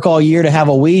 You work all year to have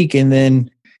a week, and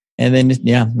then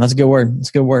that's a good word. It's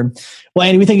a good word. Well,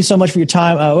 Andy, we thank you so much for your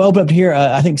time. We'll open up here.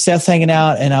 I think Seth's hanging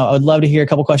out, and I would love to hear a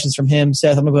couple questions from him.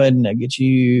 Seth, I'm going to go ahead and get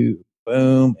you.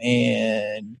 Boom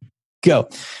and go.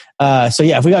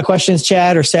 If we got questions,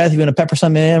 Chad or Seth, if you want to pepper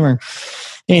some in, or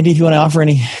Andy, if you want to offer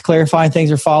any clarifying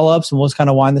things or follow-ups, and we'll just kind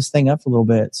of wind this thing up a little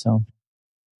bit. So,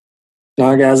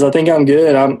 no, guys, I think I'm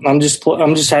good. I'm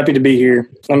just happy to be here.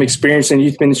 I'm experiencing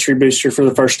Youth Ministry Booster for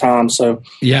the first time. So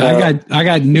yeah, I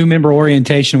got new member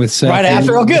orientation with Seth right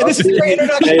after. Oh, good. This is a great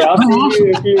introduction. Hey, I'll see you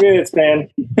in a few minutes, man.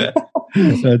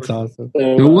 That's awesome.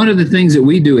 So one of the things that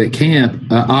we do at camp,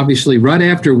 obviously, right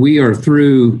after we are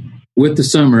through with the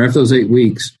summer, after those 8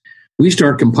 weeks, we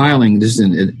start compiling just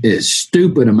a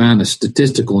stupid amount of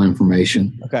statistical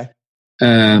information. Okay.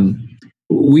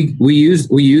 We use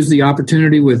the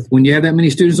opportunity with when you have that many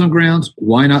students on grounds,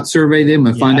 why not survey them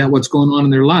and find out what's going on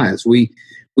in their lives? We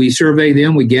survey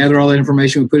them, we gather all that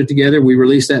information, we put it together, we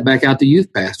release that back out to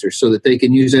youth pastors so that they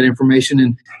can use that information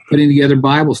in putting together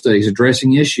Bible studies,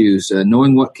 addressing issues,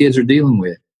 knowing what kids are dealing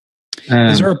with.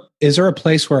 Is there a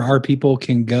place where our people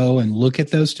can go and look at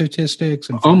those statistics?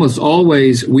 Almost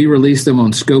always we release them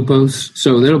on Scopus.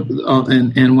 So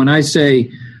and when I say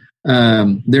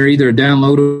they're either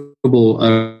downloadable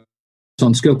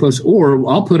on Scopus, or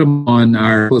I'll put them on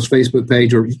our post Facebook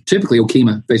page, or typically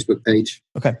Okema Facebook page.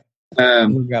 Okay.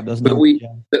 We'll grab those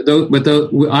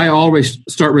I always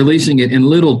start releasing it in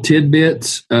little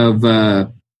tidbits of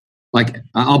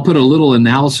I'll put a little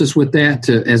analysis with that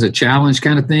as a challenge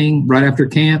kind of thing right after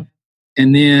camp,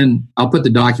 and then I'll put the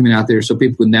document out there so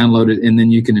people can download it, and then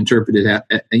you can interpret it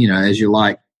as you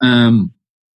like.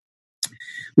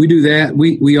 We do that.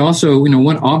 We also,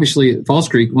 obviously at Falls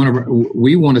Creek,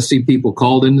 we want to see people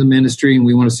called into the ministry, and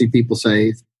we want to see people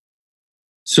saved.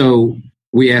 So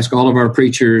we ask all of our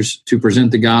preachers to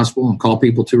present the gospel and call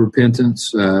people to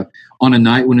repentance. On a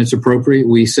night when it's appropriate,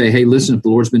 we say, hey, listen, if the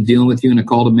Lord's been dealing with you in a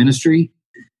call to ministry,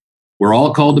 we're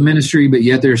all called to ministry, but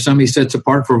yet there's somebody sets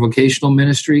apart for vocational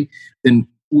ministry, then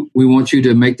we want you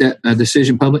to make that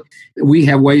decision public. We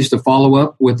have ways to follow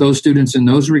up with those students in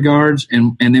those regards.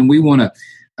 And then we want to,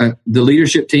 the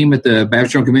leadership team at the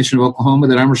Baptist General Convention of Oklahoma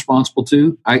that I'm responsible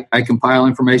to, I compile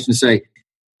information to say,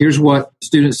 here's what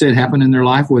students said happened in their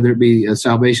life, whether it be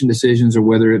salvation decisions or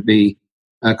whether it be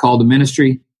call to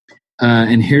ministry.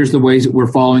 And here's the ways that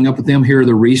we're following up with them. Here are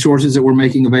the resources that we're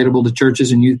making available to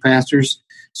churches and youth pastors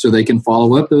so they can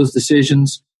follow up those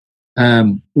decisions.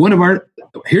 Here's one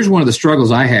of the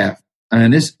struggles I have,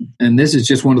 and this is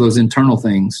just one of those internal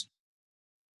things.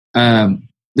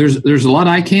 there's a lot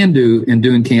I can do in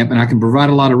doing camp, and I can provide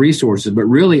a lot of resources. But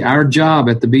really, our job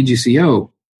at the BGCO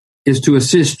is to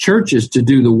assist churches to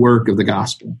do the work of the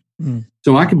gospel.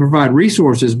 So I can provide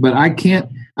resources, but I can't.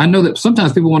 I know that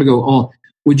sometimes people want to go, "Oh,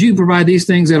 would you provide these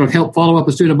things that'll help follow up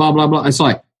a student?" Blah blah blah. It's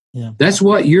like, that's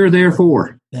what you're there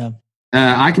for. Yeah.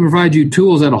 I can provide you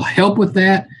tools that'll help with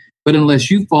that, but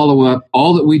unless you follow up,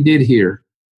 all that we did here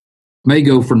may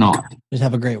go for naught. You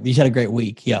had a great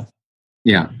week. Yeah.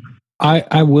 Yeah.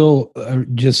 I will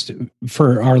just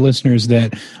for our listeners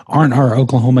that aren't our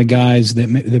Oklahoma guys that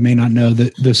may not know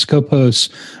the Scopus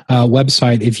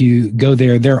website. If you go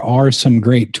there are some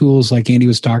great tools like Andy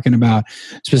was talking about,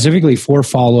 specifically for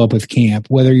follow up with camp.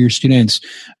 Whether your students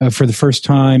for the first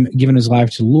time given his life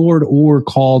to the Lord or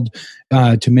called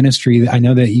to ministry, I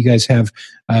know that you guys have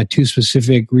two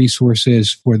specific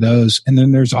resources for those, and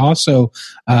then there's also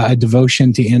a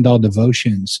devotion to end all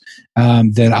devotions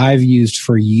that I've used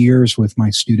for years with my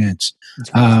students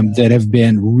that have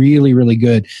been really, really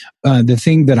good. The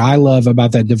thing that I love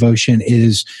about that devotion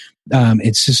is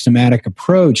its systematic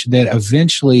approach that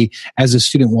eventually, as a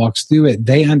student walks through it,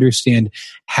 they understand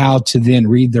how to then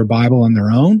read their Bible on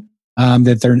their own.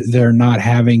 That they're not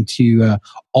having to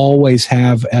always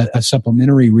have a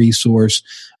supplementary resource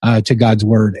to God's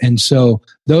Word. And so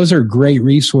those are great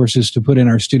resources to put in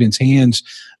our students' hands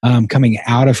coming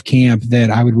out of camp that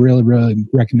I would really, really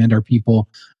recommend our people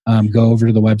go over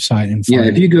to the website and find.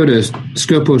 Yeah, if you go to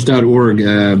scopus.org,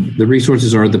 the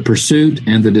resources are the pursuit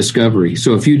and the discovery.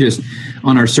 So if you just,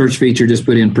 on our search feature, just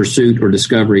put in pursuit or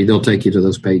discovery, they'll take you to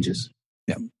those pages.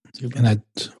 Yeah. And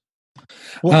that's...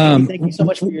 Well, thank you so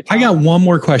much for your time. I got one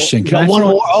more question. Can I one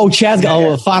more? Oh, Chad's got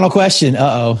a final question.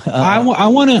 I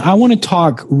want to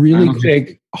talk really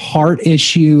quick heart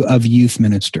issue of youth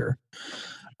minister.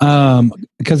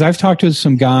 Because I've talked to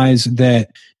some guys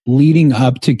that leading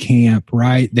up to camp,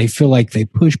 right? They feel like they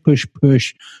push,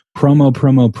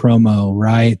 promo,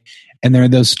 right? And there are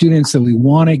those students that we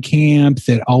want at camp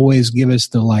that always give us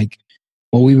the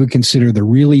what we would consider the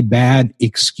really bad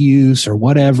excuse or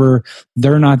whatever.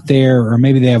 They're not there, or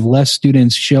maybe they have less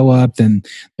students show up than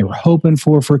they were hoping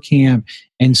for camp.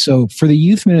 And so for the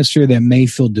youth minister that may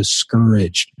feel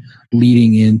discouraged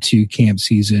leading into camp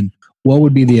season, what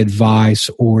would be the advice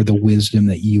or the wisdom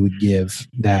that you would give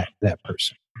that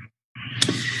person?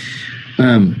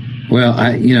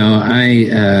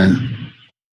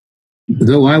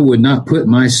 Though I would not put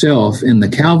myself in the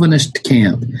Calvinist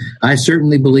camp, I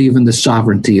certainly believe in the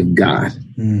sovereignty of God.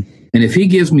 And if he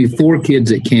gives me 4 kids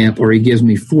at camp, or he gives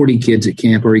me 40 kids at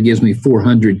camp, or he gives me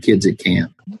 400 kids at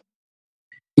camp,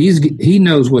 he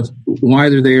knows why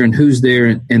they're there and who's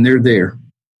there, and they're there.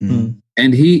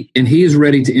 And he is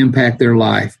ready to impact their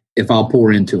life if I'll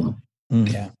pour into them.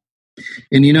 Yeah.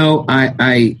 And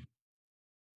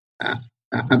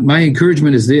my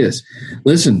encouragement is this: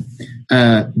 listen,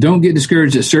 don't get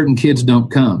discouraged that certain kids don't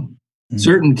come.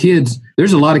 Certain kids,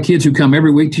 there's a lot of kids who come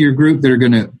every week to your group that are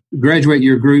going to graduate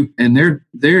your group, and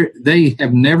they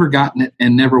have never gotten it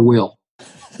and never will.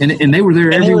 And they were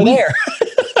there every week.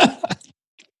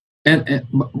 And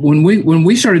when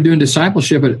we started doing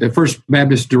discipleship at First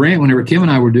Baptist Durant, whenever Kim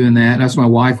and I were doing that, that's my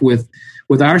wife with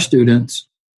our students,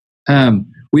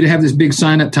 we'd have this big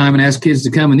sign up time and ask kids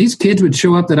to come, and these kids would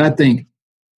show up that I think,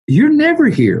 you're never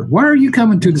here. Why are you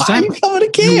coming to discipleship? Why are you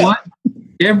coming to camp? You know what?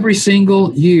 Every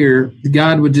single year,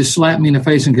 God would just slap me in the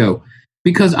face and go,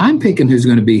 because I'm picking who's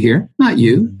going to be here, not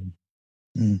you.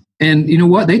 And you know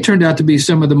what? They turned out to be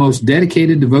some of the most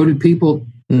dedicated, devoted people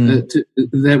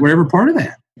that were ever part of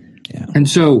that. Yeah. And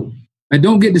so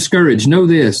don't get discouraged. Know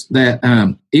this, that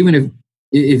even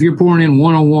if you're pouring in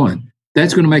one-on-one,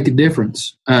 that's going to make a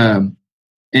difference.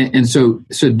 And so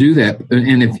do that.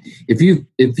 And if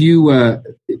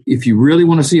you really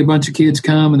want to see a bunch of kids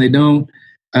come and they don't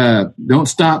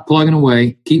stop plugging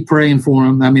away. Keep praying for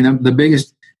them. I mean, the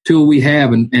biggest tool we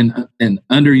have and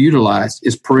underutilized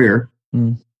is prayer.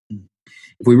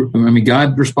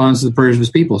 God responds to the prayers of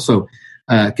His people. So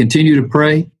continue to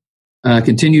pray,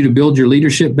 continue to build your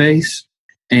leadership base,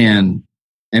 and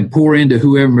pour into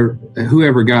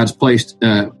whoever God's placed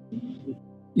in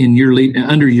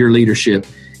under your leadership,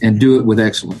 and do it with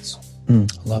excellence.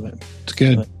 Love it. It's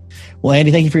good. Well,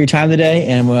 Andy, thank you for your time today,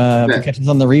 and for catching us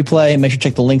on the replay. Make sure to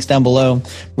check the links down below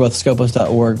for both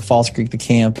Scopus.org, Falls Creek, the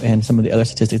camp, and some of the other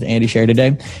statistics that Andy shared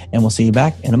today. And we'll see you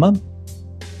back in a month.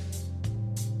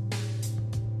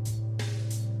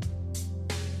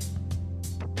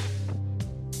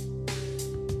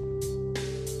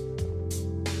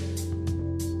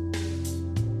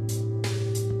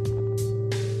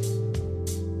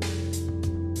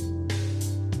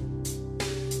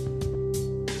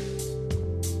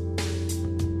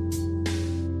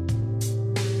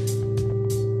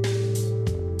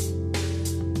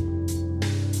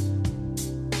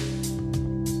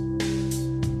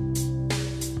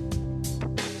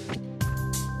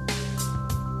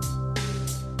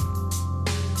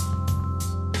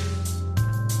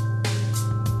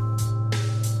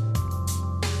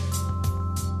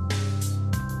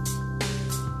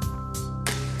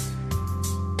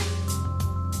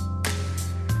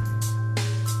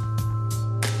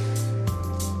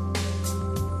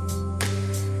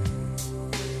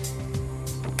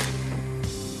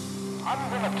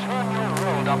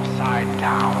 upside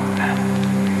down.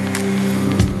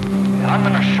 And I'm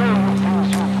going to show you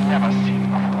things you've never seen